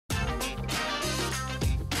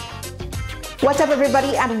What's up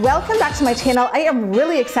everybody and welcome back to my channel. I am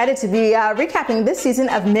really excited to be recapping this season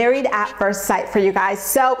of Married at First Sight for you guys.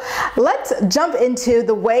 So let's jump into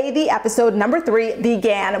the way the episode number 3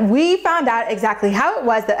 began. We found out exactly how it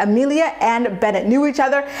was that Amelia and Bennett knew each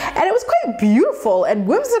other, and it was quite beautiful and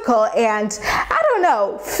whimsical and, I don't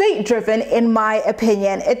know, fate driven in my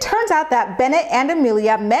opinion. It turns out that Bennett and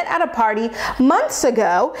Amelia met at a party months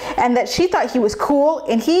ago and that she thought he was cool,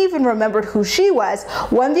 and he even remembered who she was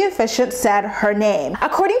when the officiant said her name.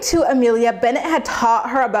 According to Amelia, Bennett had taught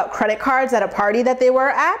her about credit cards at a party that they were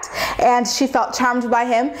at, and she felt charmed by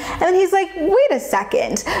him. And then he's like, wait a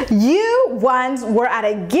second, you ones were at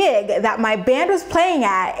a gig that my band was playing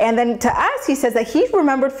at. And then to us, he says that he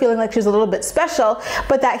remembered feeling like she was a little bit special,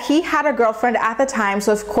 but that he had a girlfriend at the time.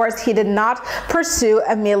 So of course he did not pursue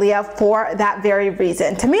Amelia for that very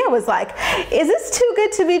reason. To me, I was like, is this too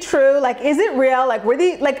good to be true? Like, is it real? Like, were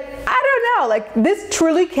they, like, I don't know, like this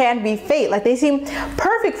truly can be fate. Like, they seem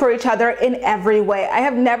perfect for each other in every way. I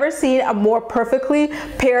have never seen a more perfectly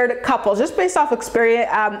paired couple, just based off experience,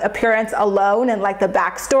 appearance alone and like the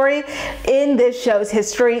backstory in this show's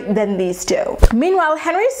history, than these two. Meanwhile,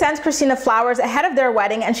 Henry sends Christina flowers ahead of their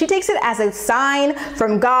wedding, and she takes it as a sign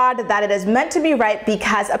from God that it is meant to be right,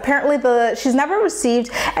 because apparently she's never received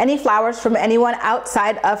any flowers from anyone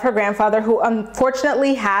outside of her grandfather, who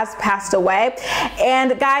unfortunately has passed away.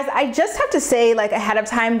 And guys, I just have to say, like, ahead of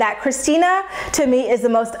time, that Christina to me is the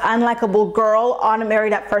most unlikable girl on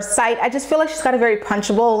Married at First Sight. I just feel like she's got a very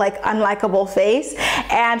punchable, like, unlikable face,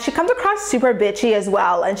 and she comes across super bitchy as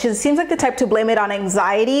well, and she seems like the type to blame it on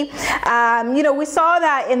anxiety. You know, we saw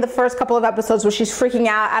that in the first couple of episodes where she's freaking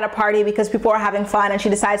out at a party because people are having fun and she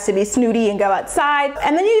decides to be snooty and go outside.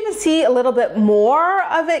 And then you even see a little bit more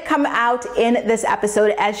of it come out in this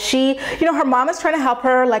episode as she, you know, her mom is trying to help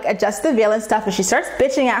her like adjust the veil and stuff, and she starts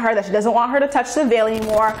bitching at her that she doesn't want her to touch the veil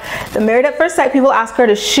anymore. The Married at First Sight people ask her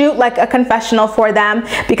to shoot like a confessional for them,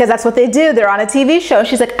 because that's what they do. They're on a TV show.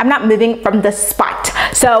 She's like, I'm not moving from the spot.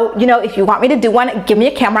 So, you know, if you want me to do one, give me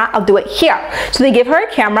a camera, I'll do it here. So they give her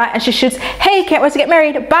a camera and she shoots, hey, can't wait to get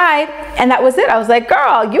married, bye. And that was it. I was like,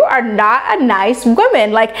 girl, you are not a nice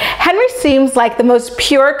woman. Like, Henry seems like the most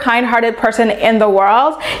pure, kind-hearted person in the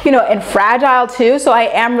world, you know, and fragile too. So I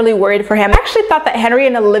am really worried for him. I actually thought that Henry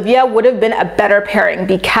and Olivia would have been a better pairing,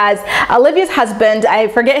 because Olivia's husband, I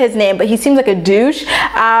forget his name, but he seems like a douche,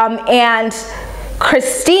 and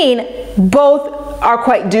Christine, both are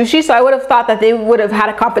quite douchey. So I would have thought that they would have had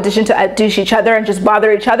a competition to outdouche each other and just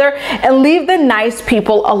bother each other and leave the nice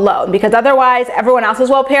people alone, because otherwise everyone else is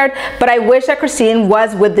well paired. But I wish that Christine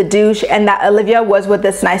was with the douche and that Olivia was with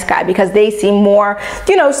this nice guy, because they seem more,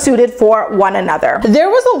 you know, suited for one another. There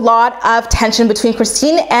was a lot of tension between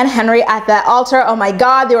Christine and Henry at that altar. Oh my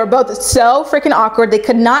God, they were both so freaking awkward. They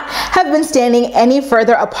could not have been standing any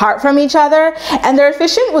further apart from each other. And their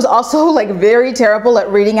officiant was also like very terrible at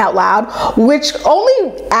reading out loud, which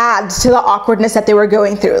only adds to the awkwardness that they were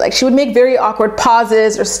going through. Like, she would make very awkward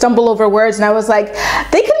pauses or stumble over words, and I was like,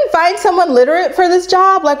 they couldn't find someone literate for this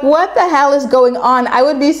job? Like, what the hell is going on? I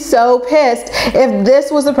would be so pissed if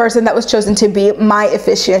this was the person that was chosen to be my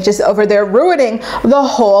officiant, just over there ruining the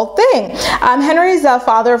whole thing. Henry's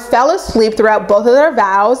father fell asleep throughout both of their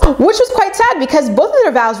vows, which was quite sad, because both of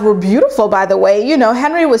their vows were beautiful, by the way. You know,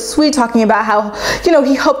 Henry was sweet, talking about how, you know,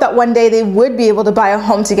 he hoped that one day they would be able to buy a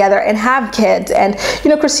home together and have kids. And, you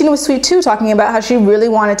know, Christina was sweet too, talking about how she really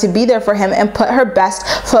wanted to be there for him and put her best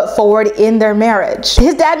foot forward in their marriage.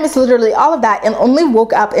 His dad missed literally all of that and only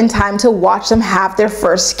woke up in time to watch them have their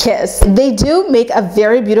first kiss. They do make a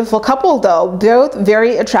very beautiful couple though, both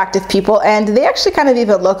very attractive people, and they actually kind of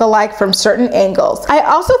even look alike from certain angles. I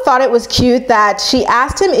also thought it was cute that she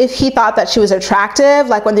asked him if he thought that she was attractive,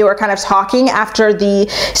 like when they were kind of talking after the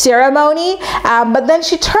ceremony, but then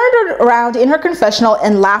she turned around in her confessional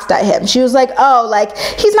and laughed at him. She was like, oh, like,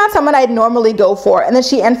 he's not someone I'd normally go for. And then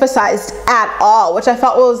she emphasized at all, which I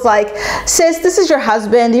felt was like, sis, this is your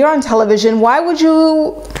husband, you're on television, why would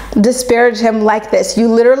you disparage him like this? You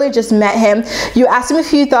literally just met him. You asked him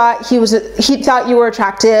if he thought he thought you were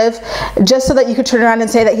attractive, just so that you could turn around and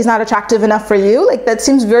say that he's not attractive enough for you. Like, that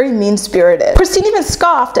seems very mean-spirited. Christine even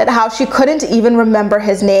scoffed at how she couldn't even remember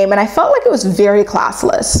his name, and I felt like it was very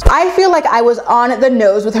classless. I feel like I was on the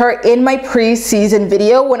nose with her in my pre-season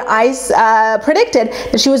video when I predicted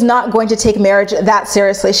that she was not going to take marriage that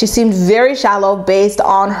seriously. She seemed very shallow based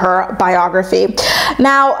on her biography.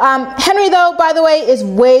 Now, Henry, though, by the way, is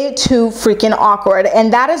way way too freaking awkward,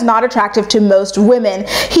 and that is not attractive to most women.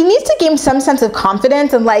 He needs to gain some sense of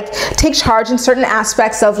confidence and like take charge in certain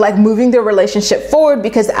aspects of like moving their relationship forward,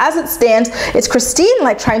 because as it stands, it's Christine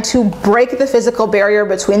like trying to break the physical barrier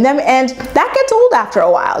between them, and that gets old after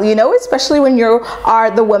a while, you know, especially when you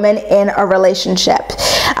are the woman in a relationship.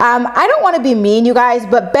 I don't want to be mean, you guys,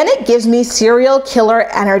 but Bennett gives me serial killer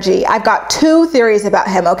energy. I've got two theories about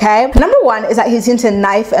him, okay? Number one is that he's into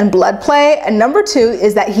knife and blood play, and number two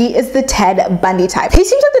is that he is the Ted Bundy type. He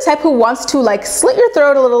seems like the type who wants to like slit your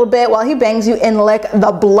throat a little bit while he bangs you and lick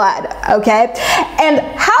the blood, okay? And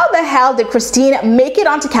how the hell did Christine make it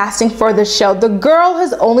onto casting for this show? The girl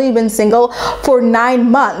has only been single for 9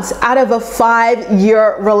 months out of a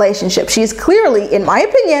 5-year relationship. She's clearly, in my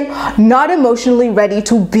opinion, not emotionally ready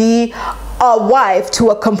to be a wife to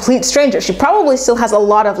a complete stranger. She probably still has a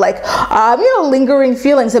lot of like, you know, lingering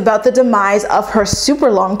feelings about the demise of her super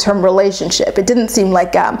long-term relationship. It didn't seem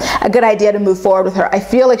like a good idea to move forward with her. I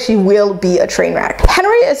feel like she will be a train wreck.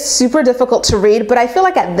 Henry is super difficult to read, but I feel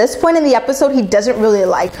like at this point in the episode, he doesn't really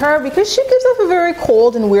like her because she gives off a very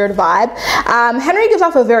cold and weird vibe. Henry gives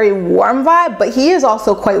off a very warm vibe, but he is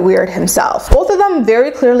also quite weird himself. Both of them very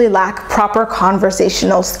clearly lack proper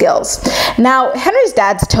conversational skills. Now, Henry's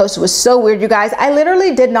dad's toast was so weird, you guys. I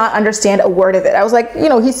literally did not understand a word of it. I was like, you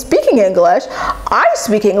know, he's speaking English. I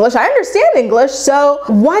speak English. I understand English. So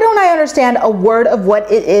why don't I understand a word of what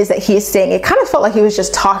it is that he's saying? It kind of felt like he was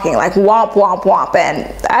just talking like womp, womp, womp. And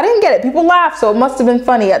I didn't get it. People laughed, so it must have been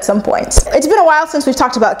funny at some points. It's been a while since we've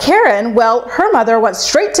talked about Karen. Well, her mother went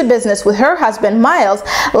straight to business with her husband, Miles,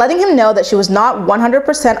 letting him know that she was not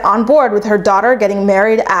 100% on board with her daughter getting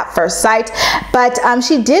married at first sight. But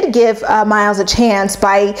she did give Miles a chance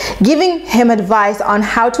by giving him advice on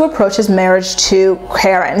how to approach his marriage to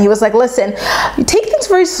Karen. He was like, listen, you take things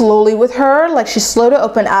very slowly with her. Like, she's slow to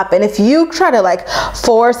open up, and if you try to like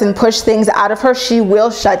force and push things out of her, she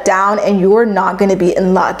will shut down and you're not going to be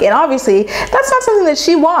in luck. And obviously that's not something that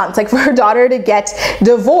she wants, like for her daughter to get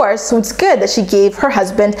divorced. So it's good that she gave her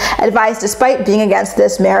husband advice despite being against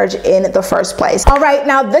this marriage in the first place. All right,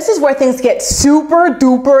 now this is where things get super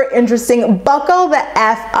duper interesting. Buckle the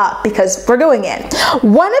F up, because we're going in.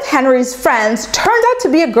 One of Henry's friends turns out to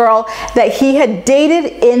be a girl that he had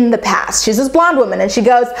dated in the past. She's this blonde woman, and she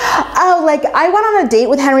goes, oh, like I went on a date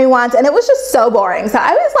with Henry once and it was just so boring. So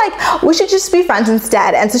I was like, we should just be friends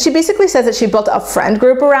instead. And so she basically says that she built a friend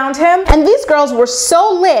group around him. And these girls were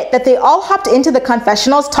so lit that they all hopped into the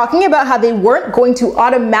confessionals talking about how they weren't going to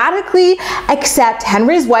automatically accept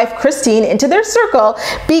Henry's wife, Christine, into their circle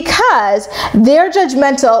because they're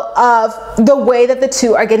judgmental of the way that the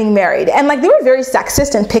two are getting married. And like, they were very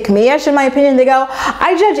sexist and pick-me-ish in my opinion. They go,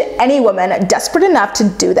 I judge any woman desperate enough to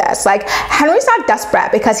do this. Like, Henry's not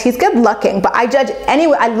desperate because he's good looking, but I judge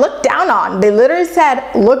anyone. I look down on, they literally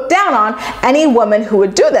said, look down on any woman who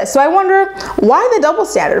would do this. So I wonder why the double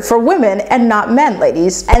standard for women and not men,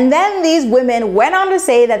 ladies. And then these women went on to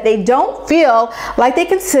say that they don't feel like they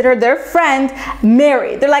consider their friend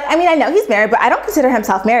married. They're like, I mean, I know he's married, but I don't consider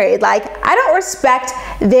himself married. Like, I don't respect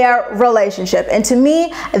their relationship. And to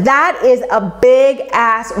me, that is a big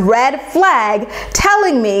ass red flag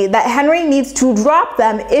telling me that Henry needs to drop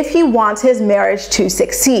them if he wants his marriage to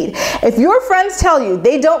succeed. If your friends tell you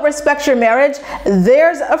they don't respect your marriage,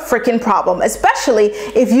 there's a freaking problem, especially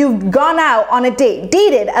if you've gone out on a date,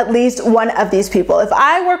 dated at least one of these people. If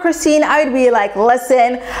I were Christine, I would be like,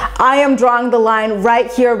 listen, I am drawing the line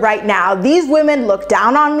right here, right now. These women look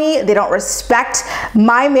down on me. They don't respect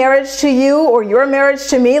my marriage to you or your marriage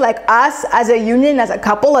to me, like us as a union, as a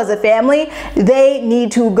couple, as a family. They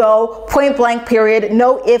need to go point blank, period.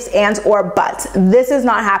 No ifs, ands, or buts. This is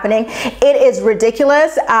not happening. It is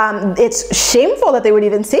ridiculous. It's shameful that they would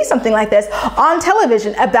even say something like this on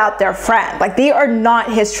television about their friend. Like, they are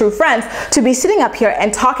not his true friends to be sitting up here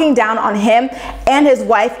and talking down on him and his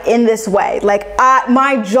wife in this way. Like,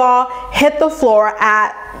 my jaw hit the floor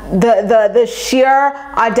at the sheer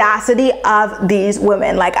audacity of these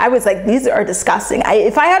women. Like, I was like, these are disgusting.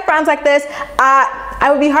 If I had friends like this, I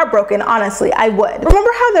would be heartbroken, honestly, I would. Remember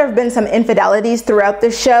how there have been some infidelities throughout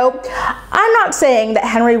this show? I'm not saying that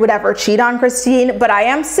Henry would ever cheat on Christine, but I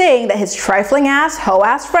am saying that his trifling ass, hoe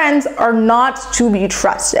ass friends are not to be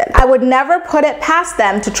trusted. I would never put it past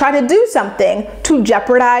them to try to do something to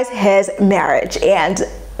jeopardize his marriage. And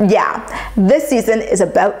Yeah, this season is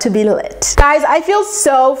about to be lit. Guys, I feel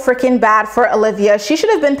so freaking bad for Olivia. She should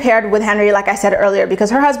have been paired with Henry, like I said earlier, because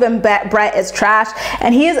her husband Brett is trash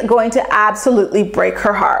and he is going to absolutely break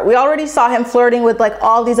her heart. We already saw him flirting with like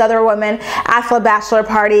all these other women at the bachelor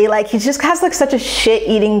party. Like he just has like such a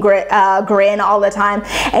shit-eating grin all the time.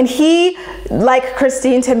 And he, like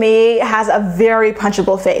Christine to me, has a very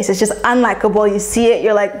punchable face. It's just unlikable. You see it,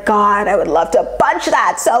 you're like, God, I would love to punch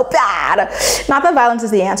that so bad. Not that violence is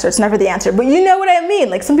the answer. It's never the answer, but you know what I mean.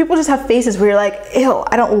 Like some people just have faces where you're like, ew,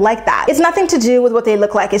 I don't like that. It's nothing to do with what they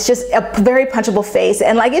look like. It's just a very punchable face.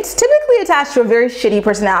 And like it's typically attached to a very shitty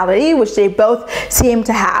personality, which they both seem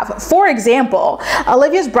to have. For example,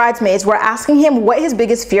 Olivia's bridesmaids were asking him what his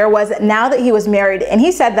biggest fear was now that he was married. And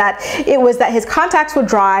he said that it was that his contacts would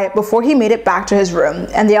dry before he made it back to his room.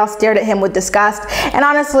 And they all stared at him with disgust. And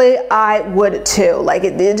honestly, I would too. Like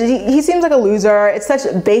he seems like a loser. It's such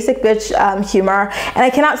basic bitch humor. And I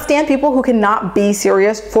cannot stand people who cannot be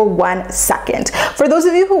serious for 1 second. For those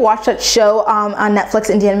of you who watched that show on Netflix,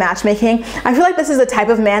 Indian Matchmaking, I feel like this is the type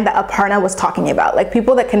of man that Aparna was talking about. Like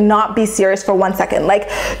people that cannot be serious for 1 second. Like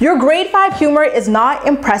your grade 5 humor is not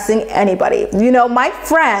impressing anybody. You know, my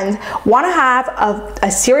friends want to have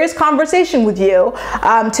a serious conversation with you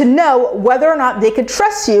to know whether or not they could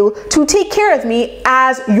trust you to take care of me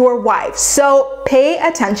as your wife. So pay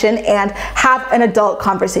attention and have an adult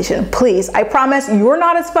conversation, please. I promise you're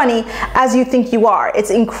not as funny as you think you are. It's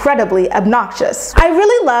incredibly obnoxious. I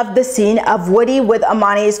really loved the scene of Woody with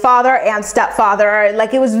Amani's father and stepfather.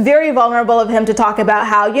 Like it was very vulnerable of him to talk about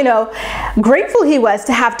how, you know, grateful he was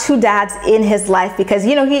to have 2 dads in his life because,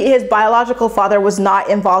 you know, his biological father was not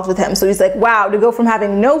involved with him. So he's like, wow, to go from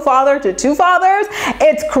having no father to 2 fathers,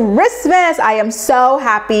 it's Christmas. I am so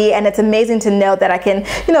happy, and it's amazing to know that I can,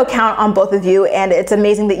 you know, count on both of you, and it's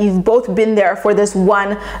amazing that you've both been there for this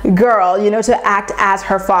one girl, you know, to act as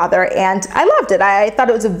her father, and I loved it. I thought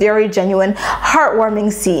it was a very genuine,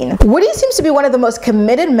 heartwarming scene. Woody seems to be one of the most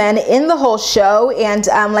committed men in the whole show, and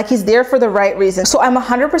like he's there for the right reason. So I'm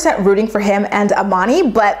 100% rooting for him and Amani,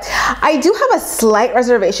 but I do have a slight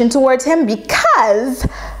reservation towards him because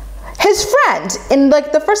his friend in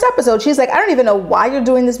like the first episode, she's like, I don't even know why you're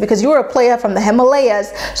doing this because you were a player from the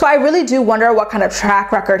Himalayas. So I really do wonder what kind of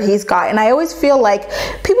track record he's got. And I always feel like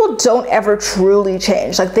people don't ever truly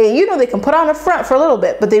change. Like they, you know, they can put on a front for a little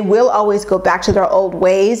bit, but they will always go back to their old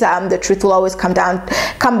ways. The truth will always come back.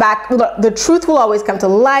 The truth will always come to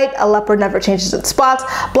light. A leopard never changes its spots,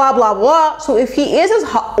 blah, blah, blah. So if he is as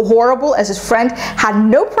horrible as his friend had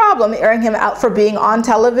no problem airing him out for being on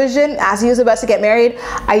television as he was about to get married,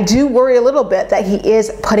 I do worry a little bit that he is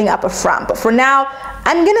putting up a front. But for now,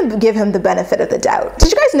 I'm gonna give him the benefit of the doubt.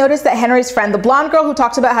 Did you guys notice that Henry's friend, the blonde girl who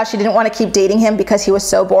talked about how she didn't want to keep dating him because he was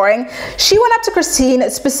so boring, she went up to Christine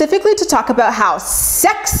specifically to talk about how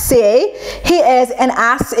sexy he is and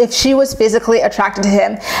asked if she was physically attracted to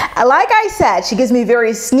him. Like I said, she gives me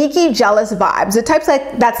very sneaky, jealous vibes. The types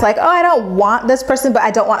like that's like, oh, I don't want this person, but I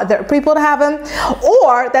don't want other people to have him.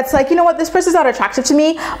 Or that's like, you know what, this person's not attractive to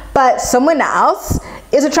me, but someone else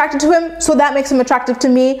is attracted to him, so that makes him attractive to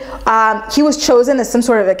me. He was chosen as some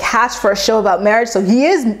sort of a catch for a show about marriage, so he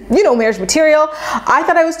is, you know, marriage material. I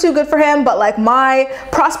thought I was too good for him, but like my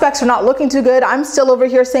prospects are not looking too good. I'm still over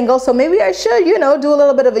here single, so maybe I should, you know, do a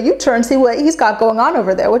little bit of a U-turn, see what he's got going on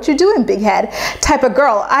over there. What you doing, big head type of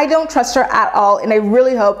girl? I don't trust her at all, and I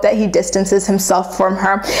really hope that he distances himself from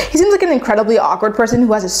her. He seems like an incredibly awkward person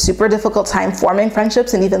who has a super difficult time forming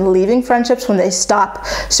friendships and even leaving friendships when they stop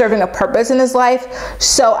serving a purpose in his life.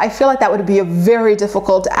 So I feel like that would be a very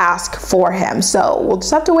difficult ask for him. So we'll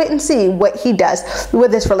just have to wait and see what he does with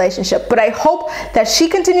this relationship. But I hope that she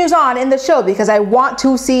continues on in the show because I want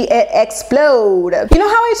to see it explode. You know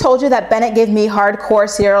how I told you that Bennett gave me hardcore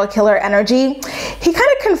serial killer energy? He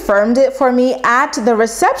kind of confirmed it for me at the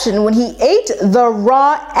reception when he ate the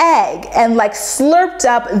raw egg and like slurped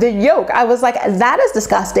up the yolk. I was like, that is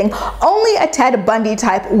disgusting. Only a Ted Bundy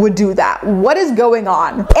type would do that. What is going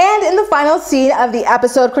on? And in the final scene of the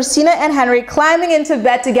episode, Christina and Henry climbing into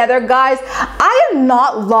bed together. Guys, I am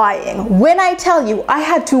not lying when I tell you I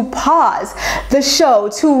had to pause the show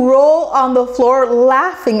to roll on the floor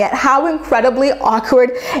laughing at how incredibly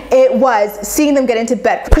awkward it was seeing them get into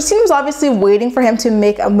bed. Christina was obviously waiting for him to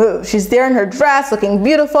make a move. She's there in her dress looking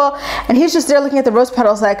beautiful, and he's just there looking at the rose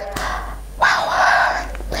petals like, wow,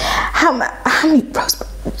 how many rose,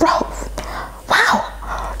 wow,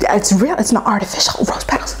 it's real, it's not artificial rose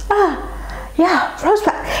petals. Yeah, rose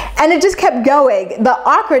petals. And it just kept going. The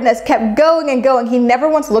awkwardness kept going and going. He never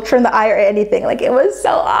once looked her in the eye or anything. Like, it was so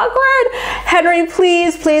awkward. Henry,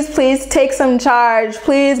 please, please, please take some charge.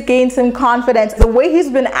 Please gain some confidence. The way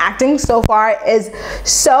he's been acting so far is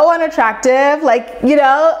so unattractive. Like, you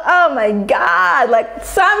know, oh my God, like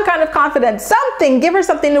some kind of confidence, something, give her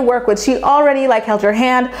something to work with. She already like held your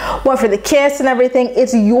hand, went for the kiss and everything.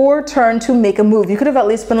 It's your turn to make a move. You could have at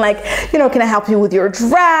least been like, you know, can I help you with your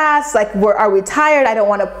dress? Like, are we tired? I don't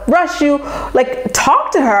want to rush you. Like,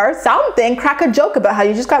 talk to her, something, crack a joke about how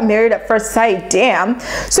you just got married at first sight. Damn.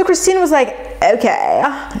 So Christine was like, okay.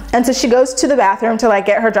 And so she goes to the bathroom to like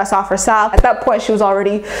get her dress off herself. At that point, she was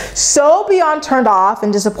already so beyond turned off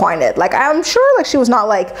and disappointed. Like, I'm sure like she was not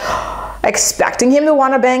like expecting him to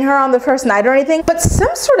want to bang her on the first night or anything, but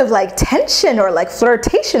some sort of like tension or like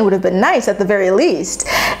flirtation would have been nice at the very least.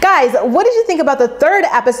 Guys, what did you think about the third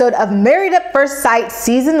episode of Married at First Sight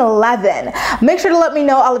season 11? Make sure to let me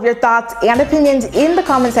know all of your thoughts and opinions in the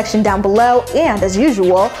comment section down below, and as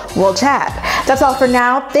usual, we'll chat. That's all for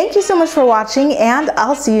now. Thank you so much for watching, and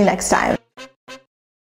I'll see you next time.